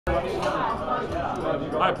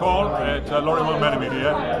Hi Paul, it's Lawrie Mcmenemie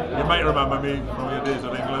here. You might remember me from your days in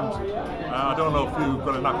England. I don't know if you've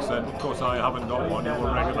got an accent, of course I haven't got one, you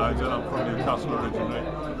won't recognise it, I'm from Newcastle originally.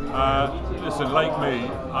 Listen, like me,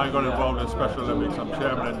 I got involved in Special Olympics, I'm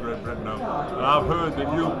chairman in Great Britain now, and I've heard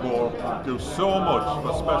that you, Paul, do so much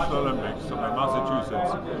for Special Olympics in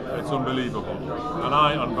Massachusetts, it's unbelievable. And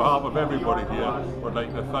I, on behalf of everybody here, would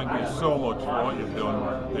like to thank you so much for what you've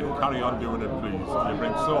done, and carry on doing it please. You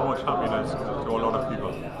bring so much happiness to a lot of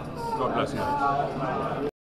people. God bless you.